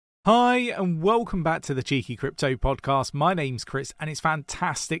Hi, and welcome back to the Cheeky Crypto Podcast. My name's Chris, and it's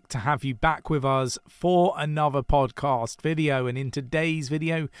fantastic to have you back with us for another podcast video. And in today's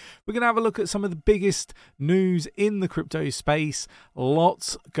video, we're going to have a look at some of the biggest news in the crypto space.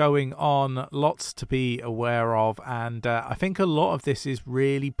 Lots going on, lots to be aware of, and I think a lot of this is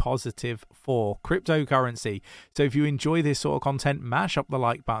really positive for cryptocurrency. So if you enjoy this sort of content, mash up the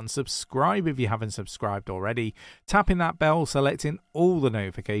like button, subscribe if you haven't subscribed already, tapping that bell, selecting all the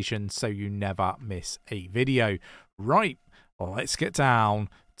notifications so you never miss a video. Right, let's get down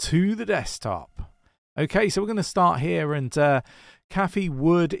to the desktop. Okay, so we're going to start here, and Cathie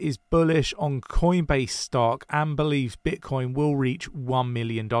Wood is bullish on Coinbase stock and believes Bitcoin will reach $1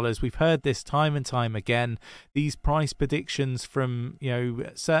 million. We've heard this time and time again. These price predictions from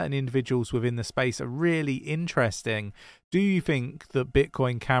certain individuals within the space are really interesting. Do you think that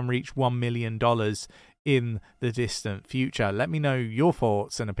Bitcoin can reach $1 million in the distant future? Let me know your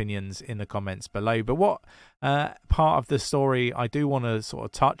thoughts and opinions in the comments below. But what part of the story I do want to sort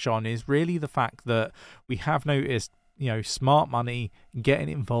of touch on is really the fact that we have noticed smart money getting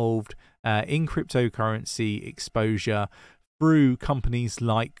involved in cryptocurrency exposure through companies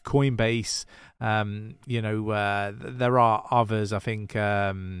like Coinbase. There are others. I think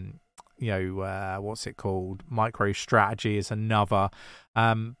what's it called? MicroStrategy is another.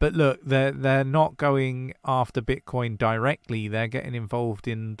 But look, they're not going after Bitcoin directly. They're getting involved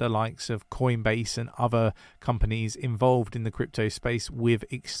in the likes of Coinbase and other companies involved in the crypto space with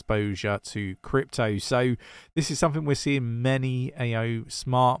exposure to crypto. So this is something we're seeing many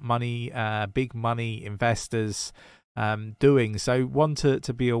smart money, big money investors doing. So one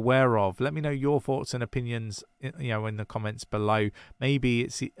to be aware of. Let me know your thoughts and opinions in the comments below. Maybe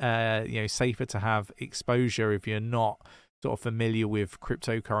it's safer to have exposure if you're not sort of familiar with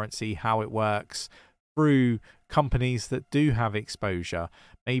cryptocurrency, how it works, through companies that do have exposure.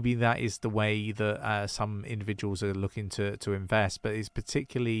 Maybe that is the way that some individuals are looking to invest, but it's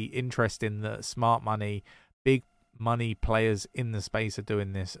particularly interesting that smart money, big money players in the space are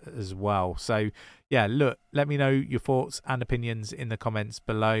doing this as well. So yeah, look, let me know your thoughts and opinions in the comments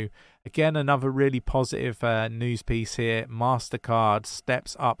below. Again, another really positive news piece here. MasterCard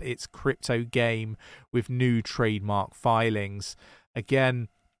steps up its crypto game with new trademark filings. Again,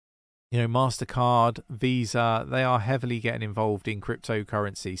 MasterCard, Visa, they are heavily getting involved in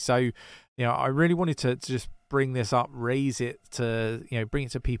cryptocurrency. So I really wanted to just bring this up, raise it to, bring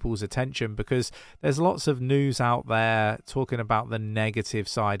it to people's attention, because there's lots of news out there talking about the negative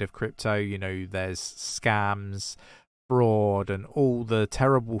side of crypto. There's scams, fraud, and all the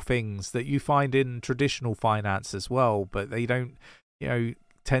terrible things that you find in traditional finance as well, but they don't,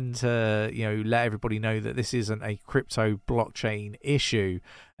 tend to, let everybody know that this isn't a crypto blockchain issue,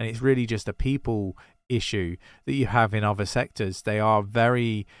 and it's really just a people issue that you have in other sectors. They are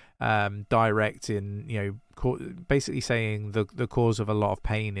very direct in basically saying the cause of a lot of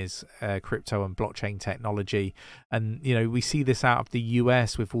pain is crypto and blockchain technology. And we see this out of the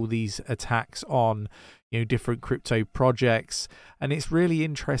US with all these attacks on different crypto projects, and it's really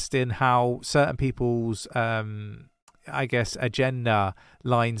interesting how certain people's agenda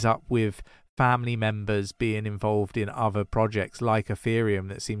lines up with family members being involved in other projects like Ethereum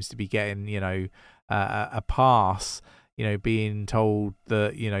that seems to be getting a pass, being told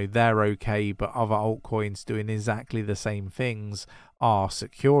that they're okay, but other altcoins doing exactly the same things are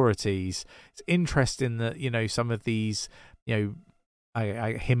securities. It's interesting that some of these,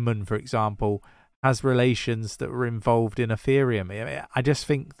 Hinman, for example, has relations that were involved in Ethereum. I just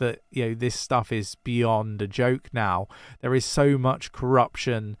think that this stuff is beyond a joke now. There is so much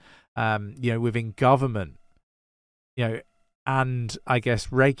corruption within government and I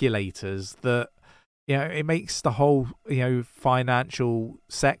guess regulators that it makes the whole financial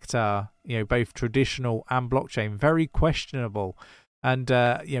sector, both traditional and blockchain, very questionable. And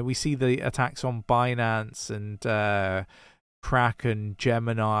we see the attacks on Binance and Kraken,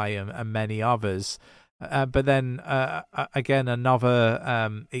 Gemini, and many others. But then again,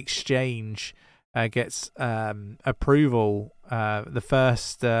 another exchange gets approval, the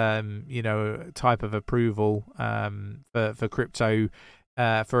first type of approval for crypto,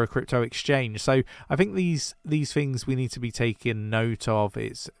 for a crypto exchange. So I think these things we need to be taking note of.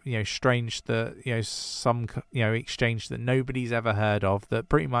 It's strange that some exchange that nobody's ever heard of, that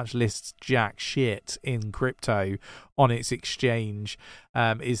pretty much lists jack shit in crypto on its exchange,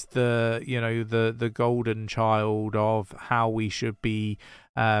 is the golden child of how we should be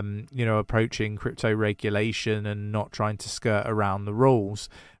approaching crypto regulation and not trying to skirt around the rules.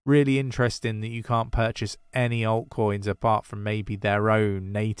 Really interesting that you can't purchase any altcoins apart from maybe their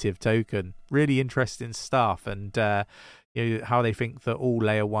own native token. Really interesting stuff. And how they think that all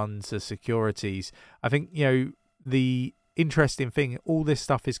layer ones are securities. I think, the interesting thing, all this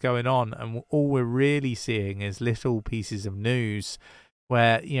stuff is going on, and all we're really seeing is little pieces of news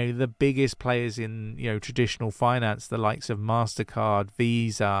where, the biggest players in, traditional finance, the likes of MasterCard,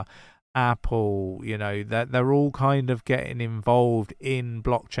 Visa, Apple, they're all kind of getting involved in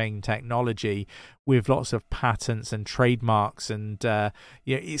blockchain technology with lots of patents and trademarks, and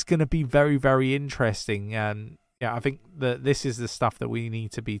it's going to be very, very interesting. And I think that this is the stuff that we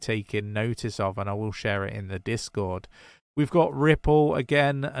need to be taking notice of, and I will share it in the Discord. We've got Ripple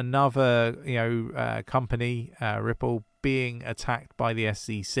again, another company, Ripple, being attacked by the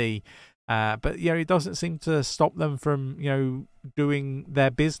SEC. But it doesn't seem to stop them from doing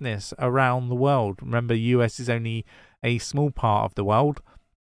their business around the world. Remember, US is only a small part of the world.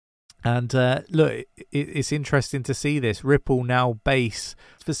 And look, it's interesting to see this. Ripple now base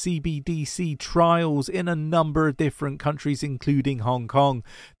for CBDC trials in a number of different countries, including Hong Kong.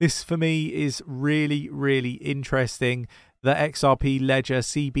 This, for me, is really, really interesting. The XRP Ledger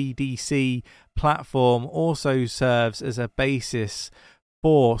CBDC platform also serves as a basis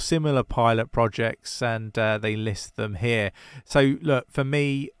for similar pilot projects, and they list them here. So look, for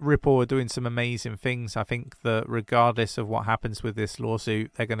me, Ripple are doing some amazing things. I think that regardless of what happens with this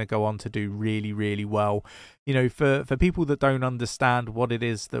lawsuit, they're going to go on to do really, really well. For people that don't understand what it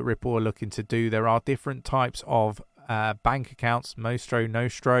is that Ripple are looking to do, there are different types of bank accounts, Mostro,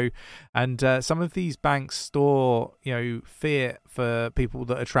 Nostro, and some of these banks store fiat for people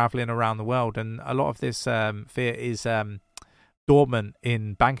that are traveling around the world, and a lot of this fiat is dormant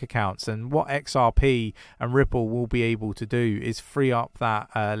in bank accounts. And what XRP and Ripple will be able to do is free up that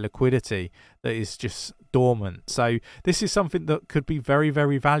liquidity that is just dormant. So this is something that could be very,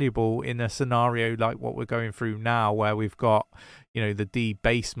 very valuable in a scenario like what we're going through now, where we've got the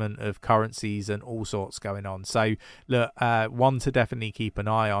debasement of currencies and all sorts going on. So look, one to definitely keep an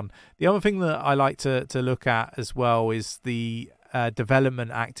eye on. The other thing that I like to look at as well is the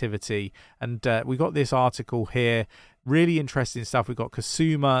development activity, and we got this article here. Really interesting stuff. We've got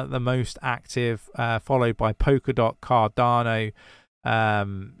Kusama, the most active, followed by Polkadot, Cardano,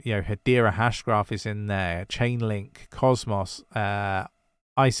 Hedera Hashgraph is in there, Chainlink, Cosmos,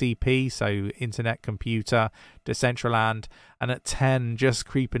 ICP, so Internet Computer, Decentraland, and at 10, just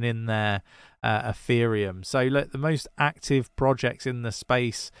creeping in there, Ethereum. So look, the most active projects in the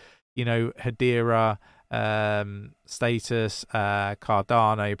space, Hedera, Status,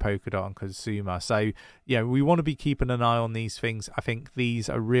 Cardano, Polkadot, and Kusama. So we want to be keeping an eye on these things. I think these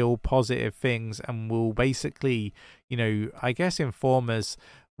are real positive things, and will basically I guess inform us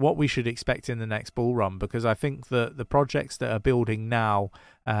what we should expect in the next bull run, because I think that the projects that are building now,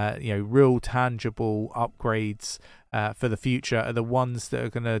 real tangible upgrades for the future, are the ones that are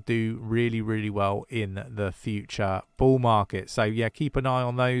going to do really, really well in the future bull market. So keep an eye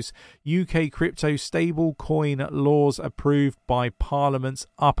on those. UK crypto stable coin laws approved by Parliament's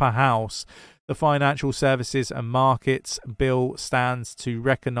upper house. The Financial Services and Markets Bill stands to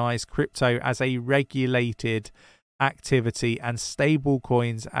recognise crypto as a regulated activity and stable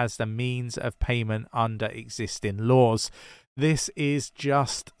coins as the means of payment under existing laws. This is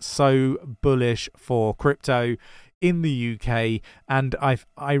just so bullish for crypto in the UK, and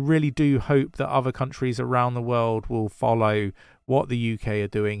I really do hope that other countries around the world will follow what the UK are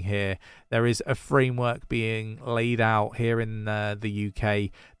doing here. There is a framework being laid out here in the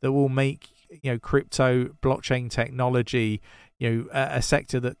UK that will make crypto, blockchain technology, a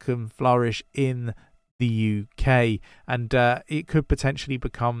sector that can flourish in the UK, and it could potentially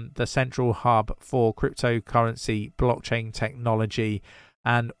become the central hub for cryptocurrency, blockchain technology,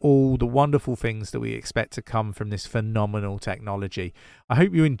 and all the wonderful things that we expect to come from this phenomenal technology. I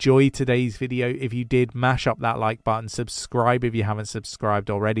hope you enjoyed today's video. If you did, mash up that like button, subscribe if you haven't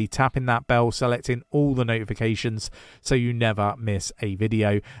subscribed already, tapping that bell, selecting all the notifications so you never miss a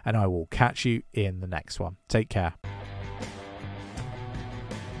video, and I will catch you in the next one. Take care.